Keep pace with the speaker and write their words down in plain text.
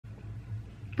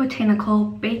Botanical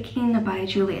Baking by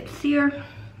Juliet Sear.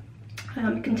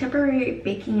 Contemporary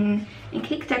baking and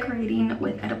cake decorating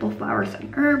with edible flowers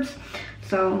and herbs.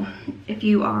 So if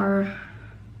you are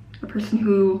a person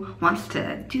who wants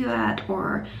to do that,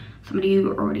 or somebody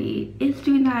who already is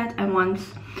doing that and wants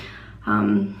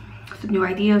some new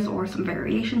ideas or some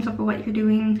variations of what you're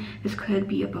doing, this could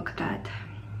be a book that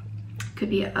could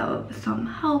be of some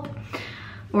help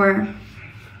or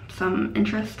some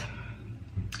interest.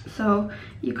 So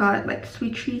you got like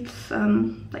sweet treats,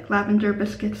 like lavender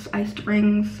biscuits, iced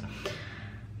rings,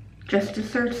 just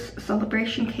desserts,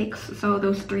 celebration cakes. So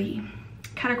those three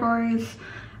categories.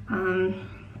 So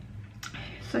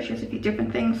she has a few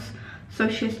different things. So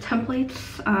she has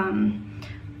templates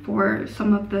for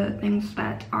some of the things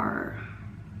that are,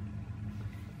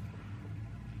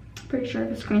 pretty sure I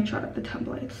have a screenshot of the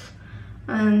templates,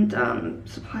 and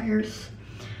suppliers.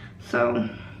 So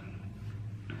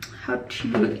how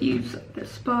to use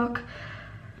this book.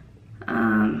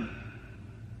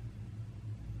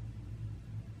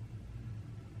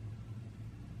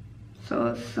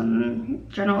 So some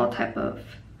general type of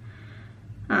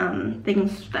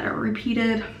things that are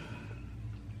repeated,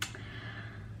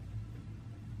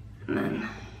 and then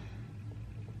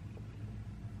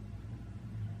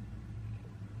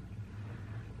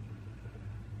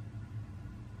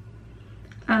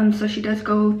so she does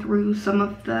go through some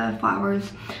of the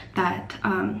flowers that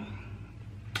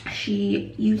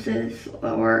she uses,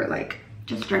 or like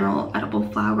just general edible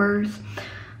flowers,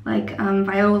 like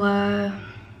viola,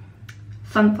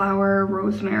 sunflower,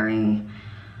 rosemary,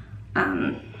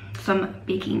 some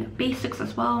baking basics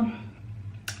as well.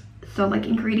 So like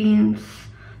ingredients.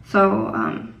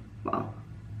 So well,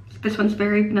 this one's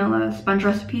very vanilla sponge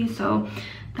recipe, so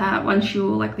that one she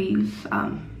will likely use,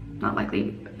 not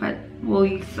likely, but we'll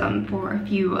use for a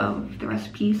few of the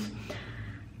recipes.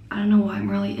 I don't know why I'm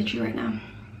really itchy right now.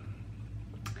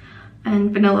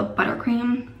 And vanilla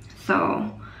buttercream,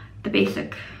 so the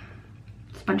basic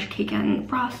sponge cake and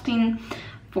frosting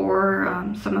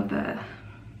for some of the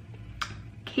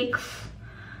cakes.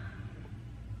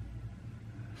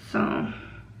 So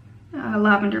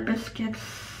lavender biscuits.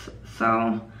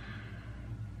 So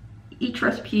each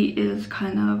recipe is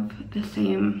kind of the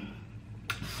same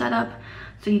setup.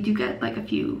 So you do get like a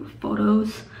few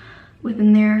photos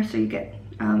within there. So you get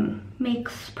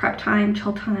makes, prep time,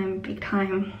 chill time, bake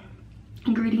time,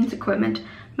 ingredients, equipment,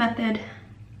 method.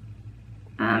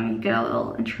 You get a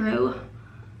little intro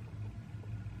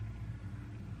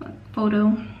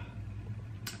photo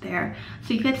there.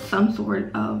 So you get some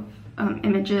sort of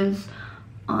images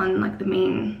on like the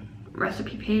main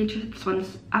recipe page. This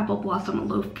one's apple blossom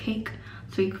loaf cake.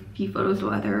 So you a few photos,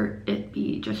 whether it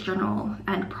be just general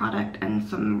end product and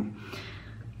some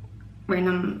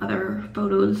random other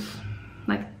photos,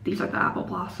 like these are the apple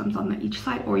blossoms on each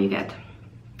side, or you get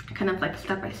kind of like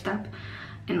step by step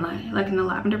in like in the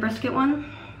lavender biscuit one.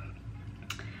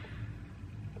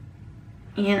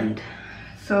 And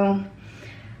so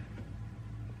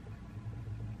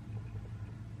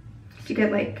you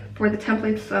get like for the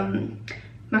templates,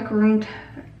 macaroon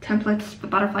templates, the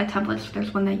butterfly templates.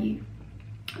 There's one that you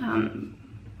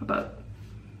about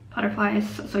butterflies,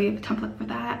 so you have a template for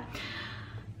that.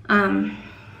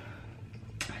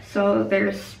 So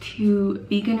there's 2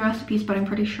 vegan recipes, but I'm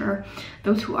pretty sure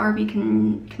those who are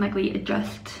vegan can likely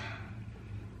adjust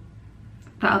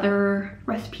the other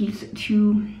recipes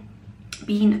to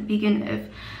being vegan if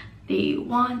they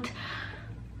want.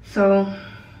 So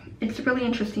it's a really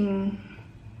interesting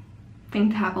thing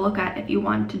to have a look at if you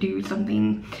want to do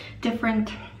something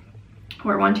different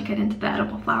or want to get into the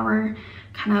edible flower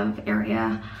kind of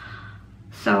area.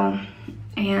 So,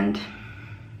 and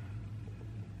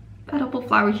edible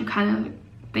flowers, you kind of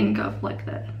think of like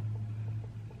the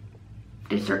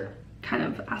dessert kind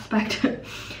of aspect.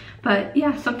 But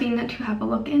yeah, something to have a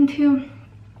look into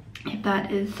if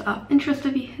that is of interest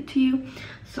to you.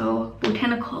 So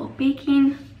Botanical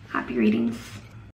Baking, happy readings.